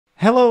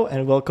Hello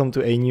and welcome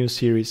to a new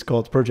series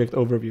called Project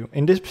Overview.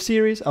 In this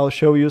series, I'll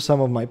show you some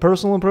of my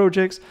personal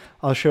projects,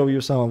 I'll show you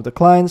some of the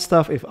client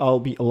stuff if I'll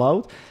be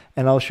allowed,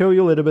 and I'll show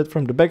you a little bit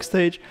from the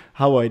backstage,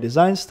 how I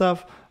design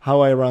stuff, how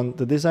I run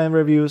the design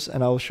reviews,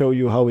 and I'll show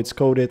you how it's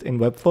coded in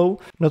Webflow.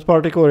 Not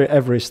particularly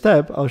every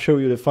step, I'll show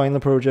you the final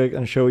project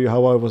and show you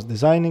how I was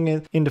designing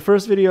it. In the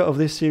first video of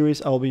this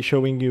series, I'll be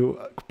showing you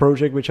a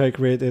project which I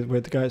created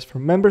with guys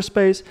from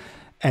Memberspace,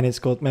 and it's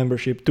called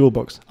Membership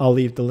Toolbox. I'll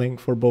leave the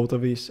link for both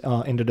of these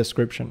in the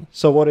description.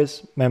 So what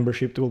is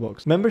Membership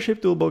Toolbox?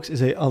 Membership Toolbox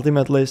is an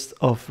ultimate list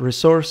of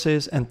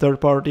resources and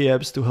third-party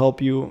apps to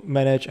help you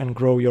manage and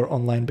grow your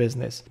online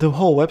business. The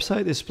whole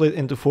website is split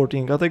into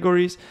 14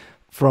 categories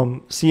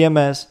from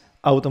CMS,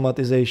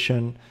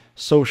 automatization,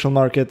 social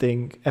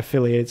marketing,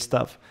 affiliate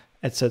stuff,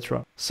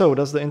 etc. So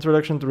that's the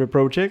introduction to the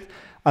project.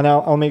 And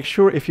I'll make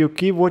sure if you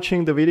keep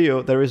watching the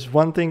video, there is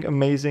one thing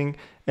amazing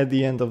at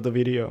the end of the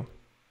video.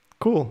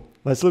 Cool.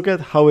 Let's look at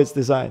how it's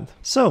designed.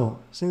 So,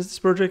 since this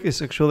project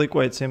is actually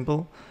quite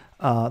simple,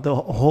 the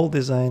whole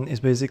design is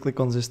basically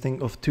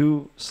consisting of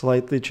two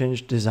slightly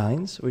changed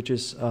designs, which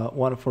is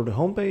one for the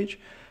homepage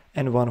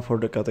and one for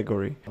the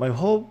category. My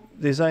whole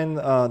design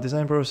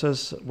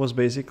process was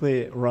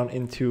basically run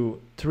into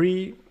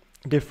three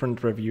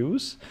different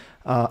reviews.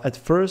 At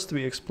first,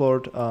 we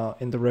explored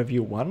in the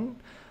review 1,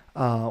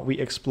 we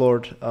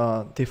explored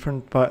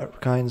different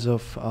kinds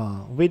of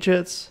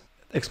widgets,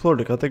 explored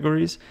the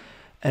categories,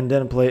 and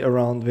then play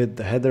around with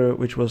the header,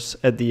 which was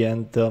at the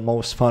end the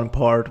most fun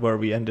part, where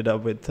we ended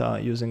up with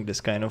using this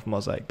kind of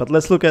mosaic. But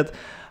let's look at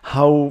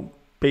how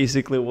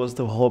basically was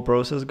the whole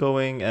process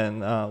going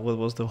and what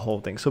was the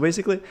whole thing. So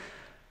basically,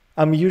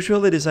 I'm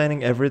usually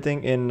designing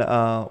everything in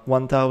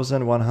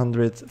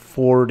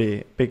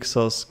 1140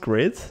 pixels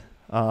grid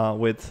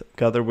with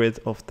gather width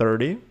of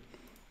 30,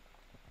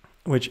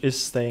 which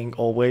is staying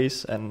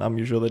always, and I'm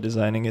usually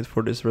designing it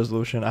for this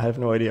resolution. I have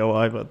no idea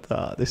why,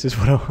 but this is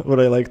what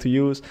I like to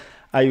use.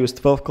 I use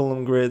 12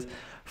 column grid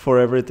for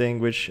everything,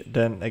 which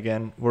then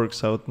again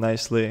works out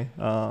nicely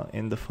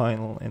in the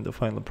final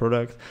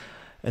product.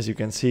 As you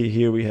can see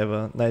here, we have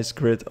a nice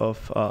grid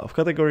of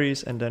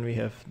categories, and then we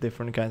have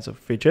different kinds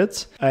of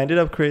widgets. I ended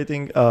up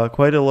creating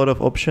quite a lot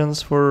of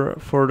options for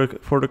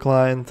the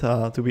client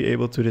to be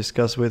able to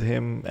discuss with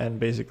him and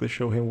basically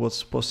show him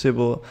what's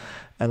possible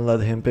and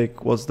let him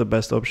pick what's the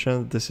best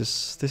option. This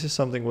is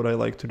something what I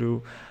like to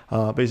do.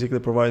 Basically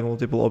provide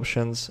multiple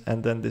options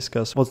and then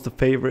discuss what's the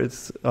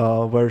favorite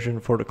version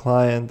for the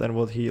client and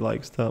what he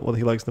likes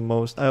the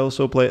most. I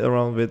also played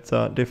around with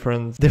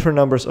different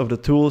numbers of the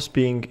tools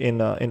being in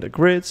the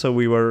grid. So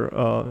we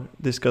were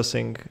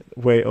discussing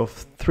way of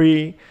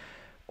 3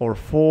 or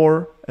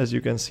 4, as you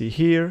can see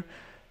here.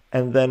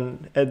 And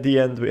then at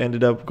the end, we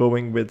ended up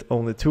going with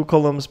only 2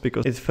 columns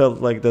because it felt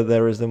like that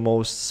there is the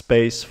most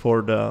space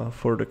for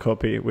the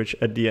copy, which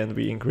at the end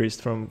we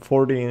increased from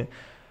 14,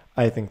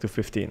 I think, to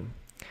 15.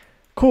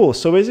 Cool.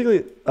 So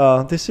basically,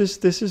 this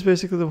is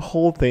basically the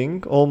whole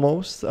thing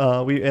almost.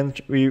 We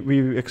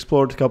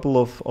explored a couple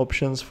of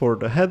options for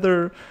the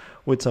header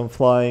with some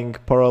flying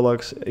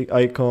parallax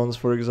icons,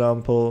 for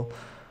example,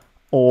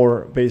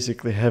 or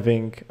basically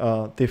having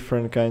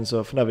different kinds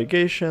of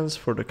navigations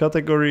for the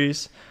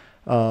categories.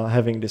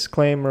 Having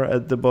disclaimer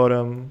at the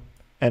bottom,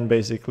 and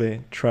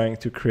basically trying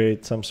to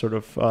create some sort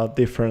of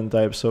different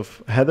types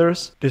of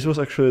headers. This was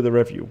actually the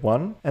review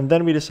 1, and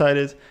then we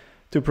decided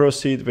to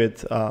proceed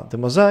with the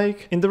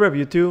mosaic. In the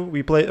review 2,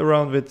 we played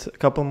around with a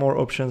couple more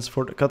options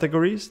for the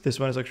categories. This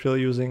one is actually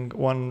using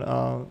one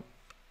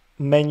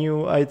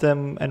menu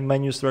item and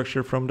menu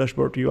structure from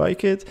Dashboard UI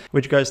Kit,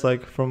 which guys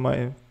like from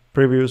my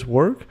previous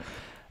work.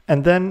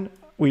 And then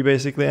we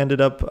basically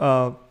ended up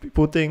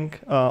putting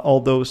all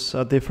those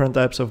different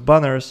types of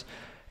banners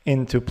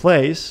into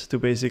place to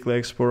basically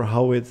explore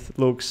how it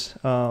looks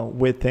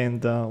within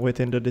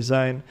the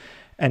design,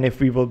 and if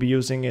we will be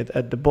using it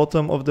at the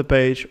bottom of the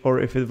page or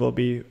if it will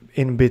be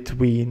in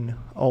between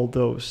all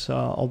those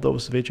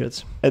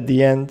widgets. At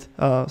the end,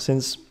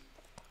 since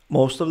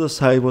most of the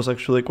site was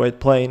actually quite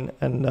plain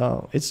and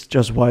it's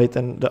just white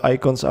and the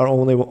icons are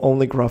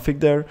only graphic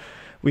there,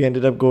 we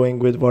ended up going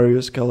with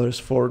various colors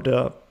for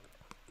the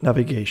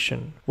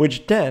navigation,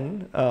 which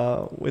then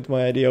with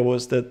my idea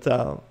was that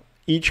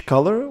each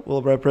color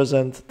will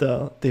represent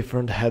the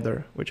different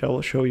header, which I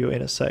will show you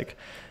in a sec.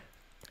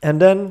 And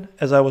then,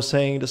 as I was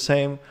saying, the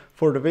same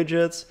for the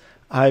widgets.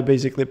 I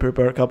basically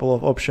prepare a couple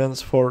of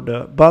options for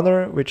the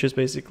banner, which is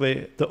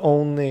basically the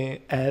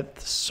only ad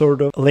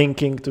sort of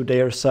linking to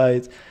their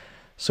site,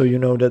 so you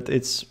know that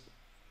it's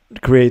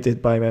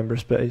created by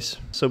Memberspace.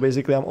 So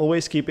basically I'm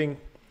always keeping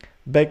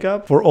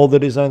backup for all the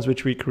designs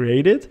which we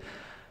created,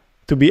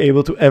 to be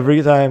able to every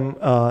time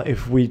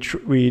if we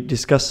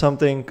discuss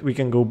something, we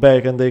can go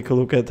back and take a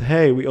look at,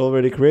 hey, we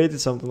already created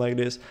something like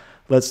this.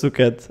 Let's look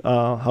at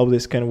how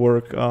this can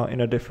work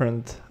in a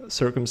different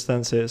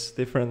circumstances,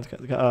 different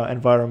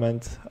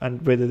environment,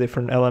 and with the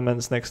different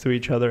elements next to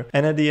each other.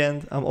 And at the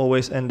end, I'm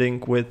always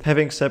ending with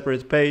having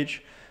separate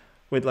page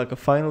with like a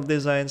final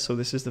design. So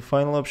this is the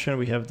final option.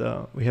 We have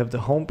the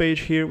home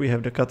page here. We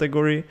have the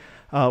category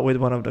with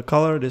one of the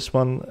color. This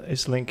one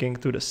is linking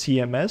to the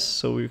CMS,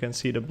 so you can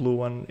see the blue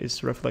one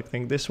is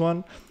reflecting this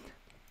one.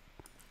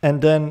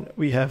 And then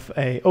we have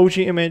a OG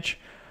image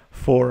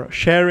for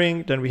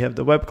sharing. Then we have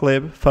the web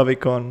clip,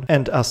 favicon,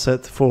 and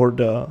asset for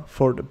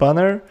the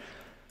banner.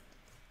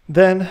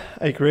 Then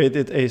I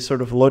created a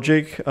sort of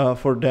logic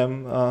for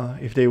them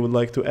if they would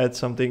like to add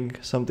something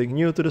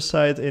new to the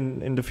site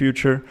in the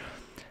future,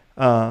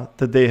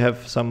 that they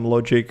have some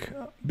logic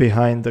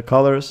behind the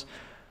colors,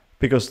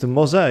 because the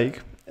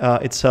mosaic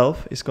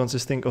itself is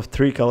consisting of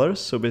 3 colors.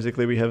 So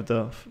basically we have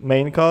the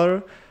main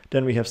color,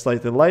 then we have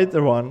slightly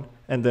lighter one,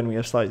 and then we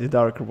have slightly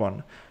darker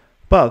one.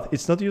 But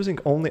it's not using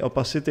only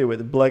opacity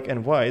with black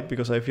and white,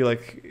 because I feel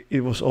like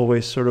it was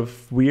always sort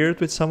of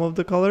weird with some of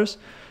the colors.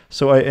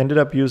 So I ended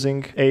up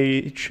using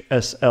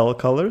HSL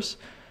colors.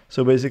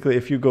 So basically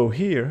if you go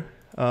here,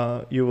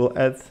 you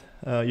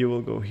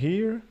will go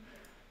here,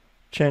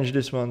 change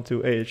this one to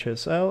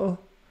HSL,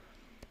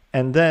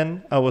 and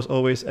then I was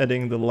always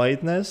adding the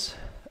lightness.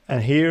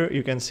 And here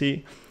you can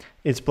see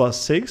it's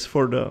 +6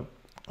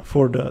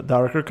 for the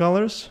darker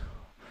colors.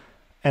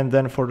 And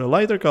then for the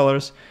lighter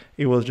colors,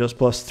 it was just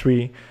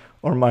 +3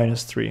 or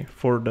 -3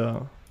 for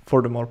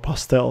the more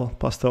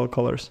pastel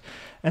colors.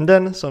 And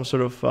then some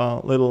sort of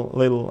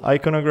little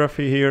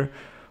iconography here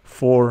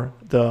for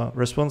the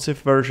responsive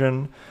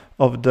version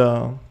of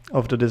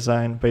the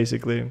design,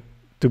 basically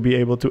to be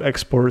able to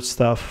export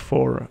stuff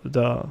for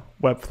the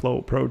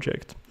Webflow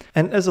project.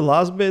 And as a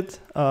last bit,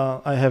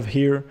 I have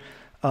here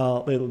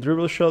a little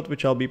dribble shot,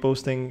 which I'll be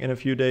posting in a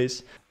few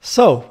days.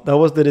 So that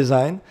was the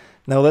design.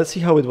 Now let's see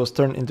how it was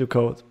turned into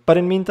code. But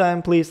in the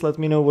meantime, please let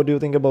me know what you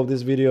think about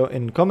this video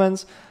in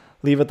comments.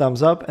 Leave a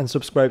thumbs up and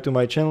subscribe to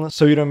my channel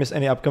so you don't miss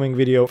any upcoming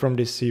video from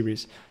this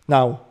series.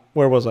 Now,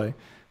 where was I?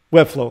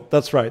 Webflow,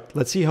 that's right.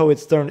 Let's see how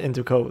it's turned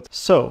into code.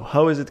 So,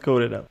 how is it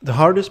coded up? The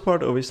hardest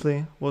part,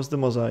 obviously, was the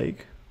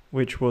mosaic,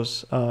 which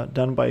was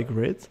done by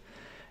Grid.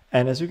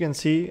 And as you can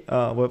see,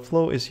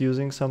 Webflow is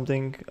using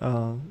something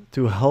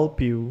to help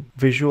you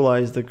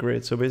visualize the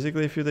grid. So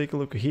basically, if you take a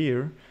look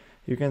here,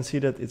 you can see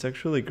that it's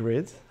actually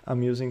grid.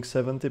 I'm using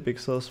 70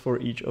 pixels for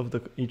each of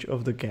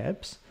the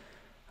gaps,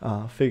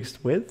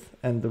 fixed width,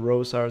 and the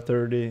rows are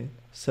 30,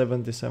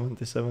 70,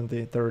 70,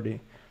 70, 30,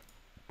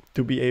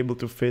 to be able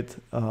to fit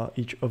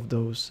each of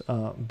those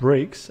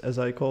bricks, as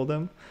I call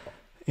them,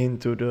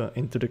 into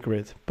the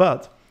grid.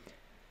 But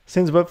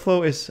since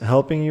Webflow is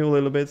helping you a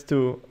little bit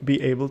to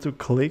be able to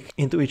click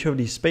into each of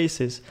these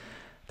spaces,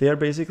 they are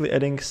basically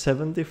adding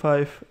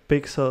 75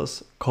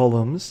 pixels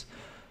columns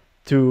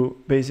to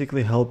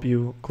basically help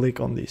you click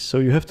on these. So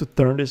you have to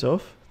turn this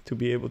off to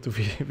be able to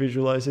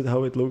visualize it,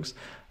 how it looks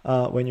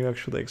when you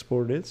actually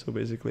export it. So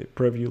basically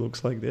preview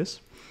looks like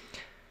this.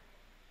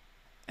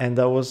 And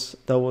that was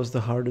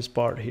the hardest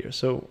part here.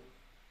 So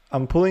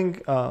I'm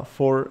pulling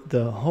for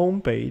the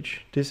home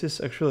page. This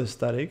is actually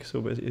static. So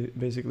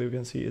basically you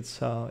can see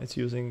it's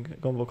using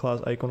Combo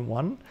class icon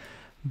 1.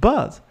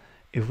 But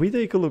if we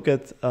take a look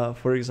at,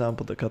 for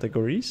example, the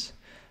categories,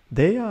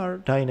 they are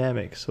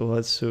dynamic. So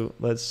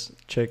let's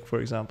check,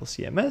 for example,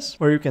 CMS,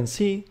 where you can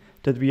see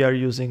that we are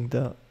using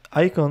the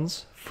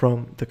icons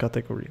from the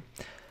category.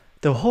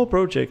 The whole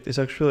project is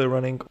actually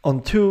running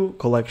on 2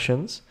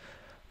 collections.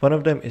 One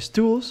of them is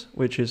tools,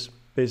 which is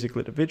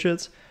basically the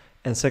widgets,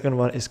 and second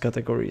one is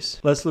categories.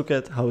 Let's look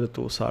at how the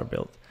tools are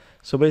built.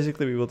 So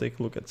basically we will take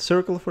a look at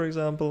circle, for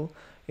example.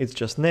 It's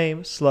just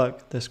name,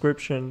 slug,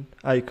 description,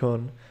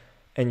 icon,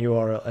 and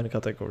URL and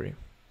category.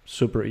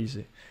 Super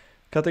easy.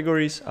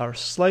 Categories are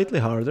slightly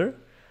harder.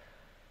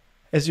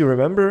 As you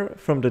remember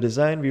from the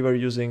design, we were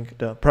using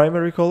the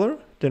primary color,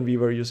 then we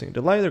were using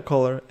the lighter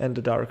color and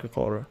the darker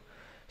color.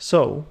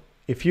 So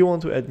if you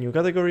want to add new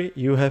category,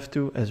 you have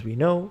to, as we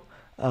know,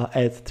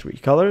 add 3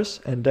 colors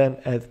and then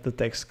add the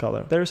text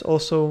color. There's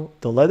also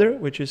the letter,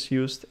 which is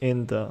used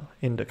in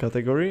the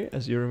category,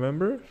 as you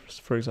remember,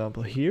 for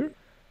example here.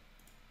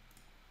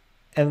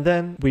 And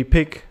then we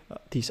pick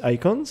these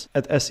icons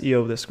at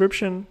SEO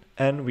description,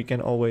 and we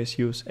can always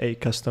use a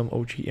custom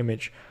OG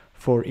image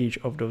for each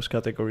of those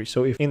categories.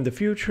 So if in the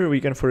future we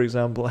can, for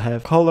example,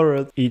 have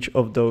colored each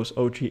of those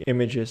OG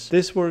images,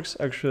 this works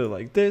actually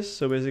like this.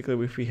 So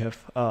basically if we have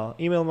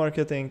email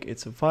marketing,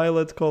 it's a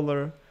violet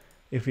color.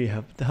 If we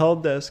have the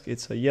help desk,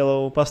 it's a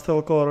yellow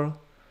pastel color.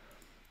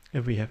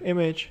 If we have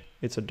image,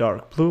 it's a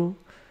dark blue.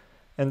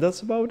 And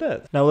that's about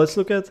that. Now let's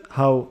look at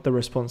how the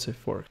responsive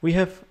works. We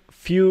have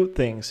few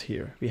things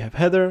here. We have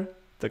header,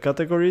 the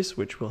categories,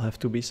 which will have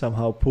to be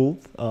somehow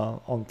pulled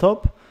on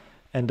top.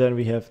 And then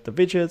we have the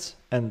widgets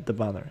and the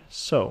banner.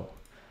 So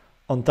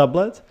on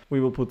tablet, we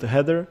will put the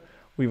header,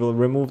 we will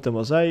remove the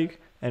mosaic,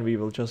 and we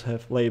will just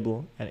have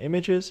label and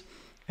images.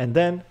 And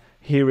then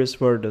here is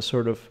where the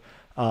sort of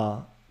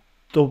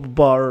top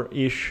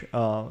bar-ish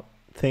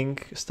thing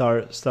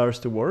starts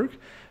to work,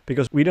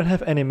 because we don't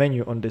have any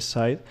menu on this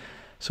side.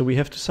 So we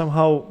have to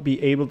somehow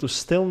be able to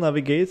still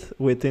navigate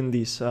within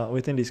these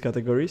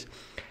categories.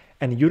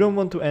 And you don't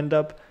want to end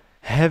up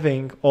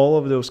having all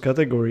of those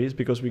categories,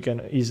 because we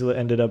can easily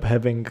ended up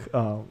having,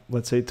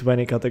 let's say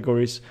 20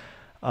 categories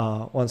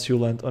once you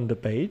land on the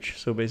page.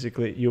 So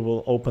basically you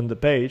will open the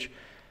page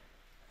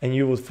and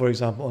you would, for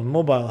example, on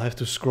mobile have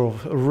to scroll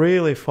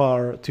really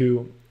far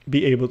to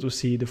be able to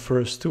see the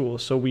first tool.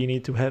 So we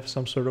need to have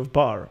some sort of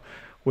bar,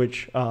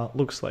 which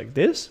looks like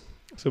this.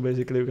 So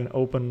basically we can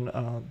open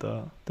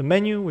the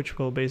menu, which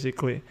will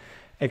basically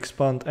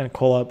expand and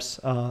collapse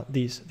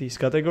these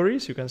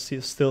categories. You can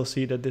still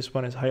see that this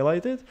one is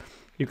highlighted.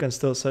 You can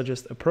still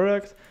suggest a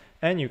product,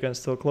 and you can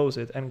still close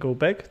it and go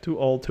back to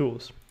all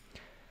tools.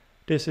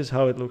 This is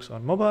how it looks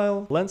on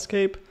mobile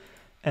landscape,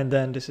 and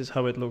then this is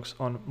how it looks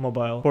on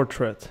mobile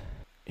portrait.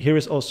 Here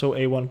is also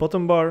a one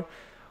bottom bar,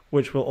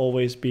 which will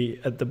always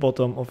be at the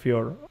bottom of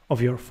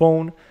your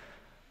phone,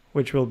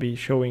 which will be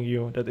showing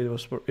you that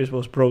it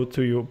was brought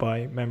to you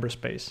by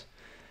MemberSpace.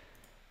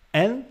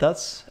 And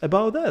that's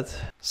about that.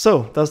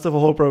 So that's the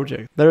whole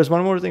project. There is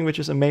one more thing which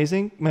is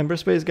amazing.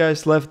 MemberSpace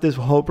guys left this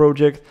whole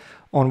project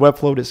on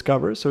Webflow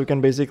Discover. So you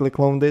can basically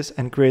clone this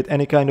and create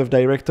any kind of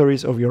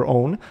directories of your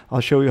own. I'll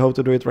show you how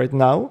to do it right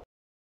now.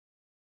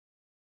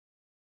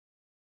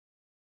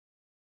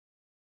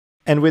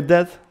 And with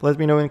that, let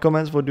me know in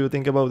comments what do you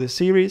think about this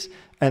series,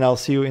 and I'll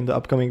see you in the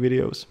upcoming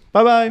videos.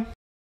 Bye bye!